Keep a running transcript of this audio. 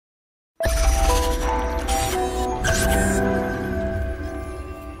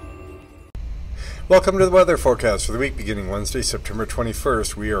Welcome to the weather forecast for the week beginning Wednesday, September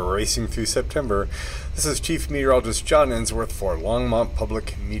 21st. We are racing through September. This is Chief Meteorologist John Ensworth for Longmont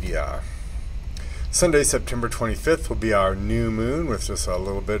Public Media. Sunday, September 25th will be our new moon with just a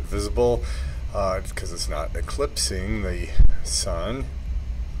little bit visible because it's not eclipsing the sun.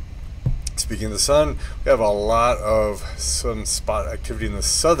 Speaking of the sun, we have a lot of sunspot activity in the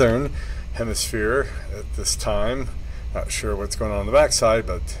southern hemisphere at this time. Not sure what's going on the backside,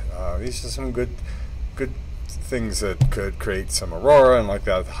 but these are some good things that could create some aurora and like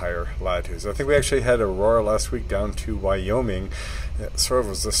that at the higher latitudes. I think we actually had aurora last week down to Wyoming. It sort of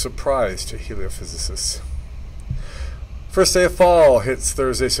was a surprise to heliophysicists. First day of fall hits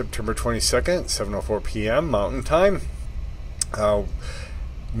Thursday, September 22nd, 7:04 p.m. Mountain Time.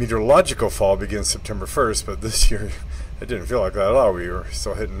 Meteorological fall begins September 1st, but this year it didn't feel like that at all. We were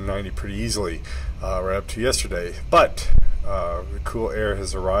still hitting 90 pretty easily right up to yesterday. But the cool air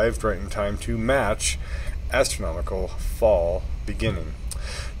has arrived right in time to match astronomical fall beginning.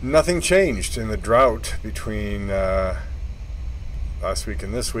 Nothing changed in the drought between last week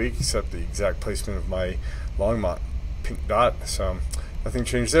and this week, except the exact placement of my Longmont pink dot. So nothing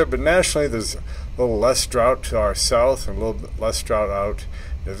changed there. But nationally, there's a little less drought to our south, and a little bit less drought out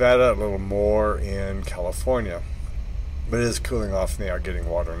in Nevada, a little more in California. But it is cooling off, and they are getting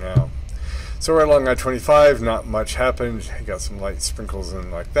water now. So right along I-25, not much happened. You got some light sprinkles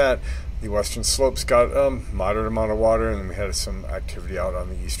and like that. The western slopes got a moderate amount of water, and then we had some activity out on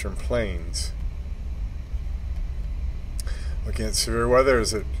the eastern plains. Looking at severe weather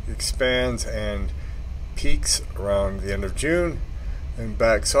as it expands and peaks around the end of June and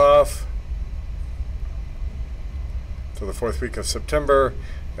backs off to the fourth week of September.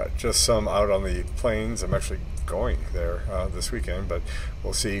 Got just some out on the plains. I'm actually going there this weekend, but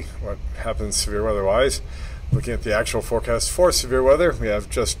we'll see what happens severe weather-wise. Looking at the actual forecast for severe weather, we have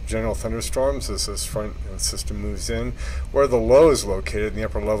just general thunderstorms as this front and system moves in. Where the low is located in the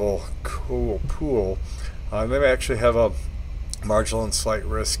upper level cool pool, and they may actually have a marginal and slight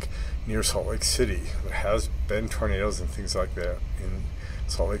risk near Salt Lake City. There has been tornadoes and things like that in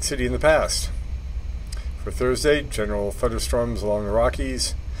Salt Lake City in the past. For Thursday, general thunderstorms along the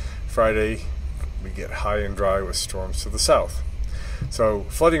Rockies. Friday, we get high and dry with storms to the south. So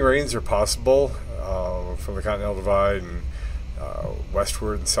flooding rains are possible from the Continental Divide and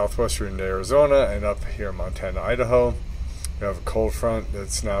westward and southwestward into Arizona and up here in Montana, Idaho. We have a cold front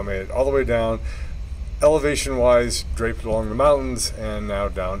that's now made it all the way down, elevation-wise, draped along the mountains and now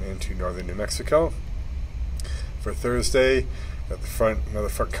down into northern New Mexico. For Thursday, got the front, another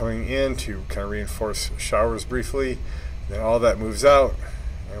front coming in to kind of reinforce showers briefly. Then all that moves out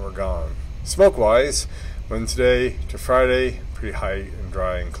and we're gone. Smoke-wise, Wednesday to Friday, pretty high and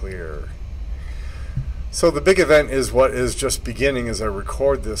dry and clear. So the big event is what is just beginning as I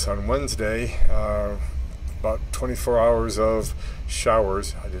record this on Wednesday. About 24 hours of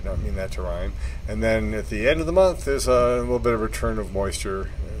showers. I did not mean that to rhyme. And then at the end of the month, there's a little bit of return of moisture.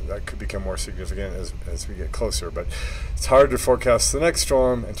 That could become more significant as we get closer. But it's hard to forecast the next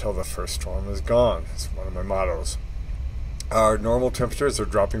storm until the first storm is gone. It's one of my mottos. Our normal temperatures are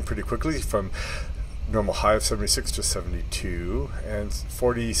dropping pretty quickly from normal high of 76 to 72 and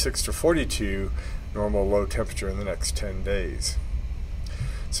 46 to 42 normal low temperature in the next 10 days.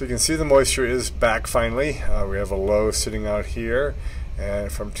 So you can see the moisture is back finally. We have a low sitting out here, and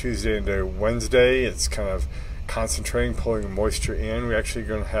from Tuesday into Wednesday it's kind of concentrating, pulling moisture in. We're actually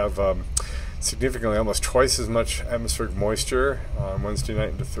going to have significantly almost twice as much atmospheric moisture on Wednesday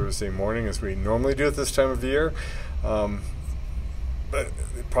night into Thursday morning as we normally do at this time of the year. But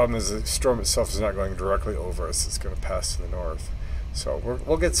the problem is the storm itself is not going directly over us. It's going to pass to the north. So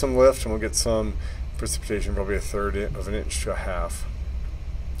we'll get some lift and we'll get some precipitation, probably a third of an inch to a half.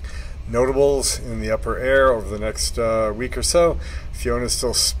 Notables in the upper air over the next week or so. Fiona is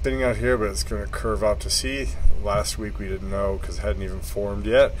still spinning out here, but it's going to curve out to sea. Last week we didn't know because it hadn't even formed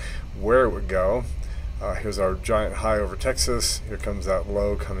yet where it would go. Here's our giant high over Texas. Here comes that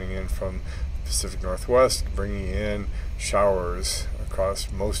low coming in from the Pacific Northwest, bringing in showers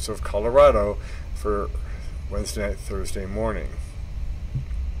across most of Colorado for Wednesday night, Thursday morning.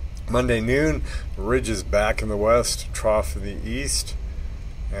 Monday noon, ridge is back in the west, trough in the east,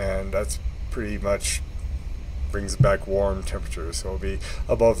 and that's pretty much brings back warm temperatures, so it'll be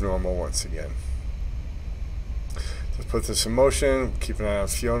above normal once again. Let's put this in motion, keep an eye on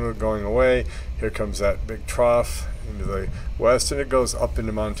Fiona going away. Here comes that big trough into the west, and it goes up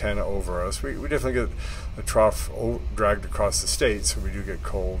into Montana over us. We definitely get a trough dragged across the state, so we do get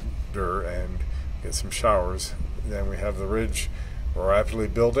colder and get some showers. Then we have the ridge rapidly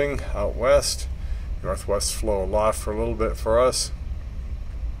building out west. Northwest flow a lot for a little bit for us.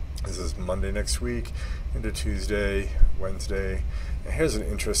 This is Monday next week into Tuesday, Wednesday. And here's an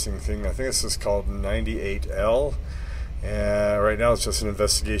interesting thing. I think this is called 98L. And right now it's just an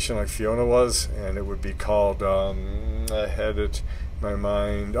investigation like Fiona was, and it would be called, I had it in my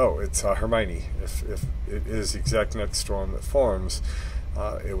mind, it's Hermione. If it is the exact next storm that forms,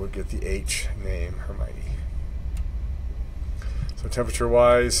 it would get the H name, Hermione. So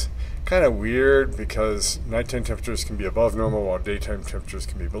temperature-wise, kind of weird because nighttime temperatures can be above normal while daytime temperatures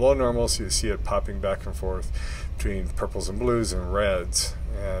can be below normal, so you see it popping back and forth between purples and blues and reds,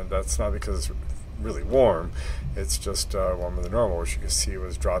 and that's not because it's really warm, it's just warmer than normal, which you can see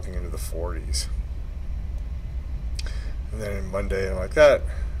was dropping into the 40s. And then Monday and like that,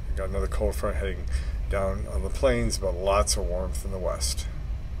 we got another cold front heading down on the plains, but lots of warmth in the west.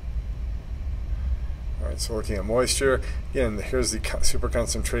 Alright, so looking at moisture, again, here's the super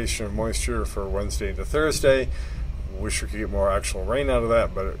concentration of moisture for Wednesday into Thursday. Wish we could get more actual rain out of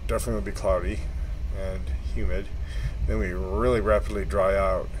that, but it definitely will be cloudy and humid. Then we really rapidly dry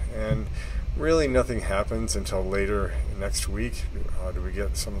out, and really nothing happens until later next week. Do we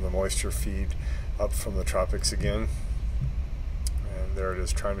get some of the moisture feed up from the tropics again? And there it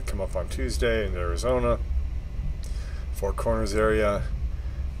is trying to come up on Tuesday in Arizona, Four Corners area,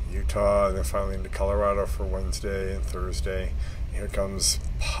 Utah, and then finally into Colorado for Wednesday and Thursday. Here comes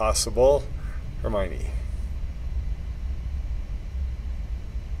possible Hermione.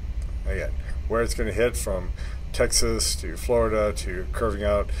 Again, where it's going to hit from Texas to Florida to curving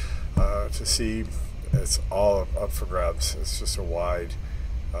out to sea, it's all up for grabs. It's just a wide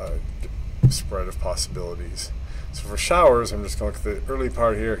spread of possibilities. So for showers, I'm just going to look at the early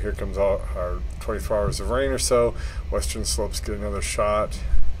part here. Here comes our 24 hours of rain or so. Western slopes get another shot.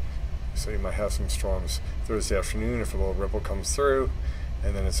 So you might have some storms Thursday afternoon if a little ripple comes through,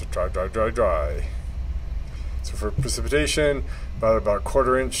 and then it's a dry, dry, dry, dry. So for precipitation, about a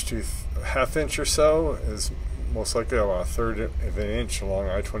quarter inch to a half inch or so is most likely about a third of an inch along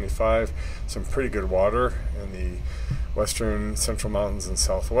I-25. Some pretty good water in the western central mountains and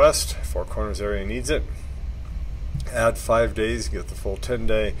southwest. Four Corners area needs it. Add 5 days, get the full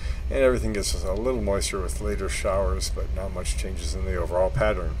 10-day, and everything gets a little moisture with later showers, but not much changes in the overall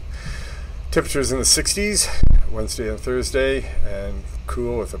pattern. Temperatures in the 60s Wednesday and Thursday, and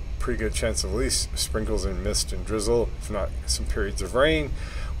cool with a pretty good chance of at least sprinkles and mist and drizzle, if not some periods of rain.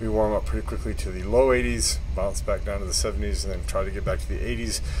 We warm up pretty quickly to the low 80s, bounce back down to the 70s, and then try to get back to the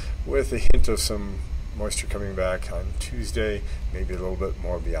 80s with a hint of some moisture coming back on Tuesday, maybe a little bit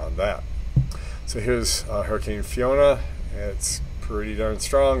more beyond that. So here's Hurricane Fiona. It's pretty darn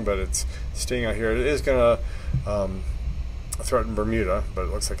strong, but it's staying out here. It is going to threaten Bermuda, but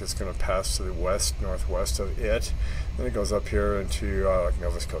it looks like it's going to pass to the west, northwest of it. Then it goes up here into like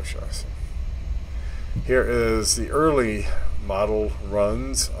Nova Scotia. So here is the early model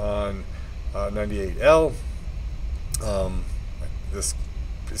runs on 98L.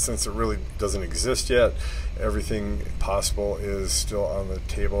 Since it really doesn't exist yet, everything possible is still on the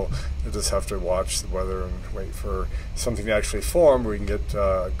table. You'll just have to watch the weather and wait for something to actually form where we can get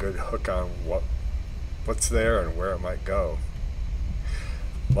a good hook on what's there and where it might go.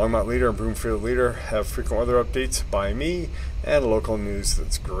 Longmont Leader and Broomfield Leader have frequent weather updates by me and local news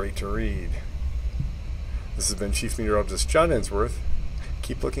that's great to read. This has been Chief Meteorologist John Ensworth.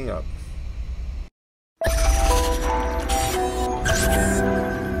 Keep looking up.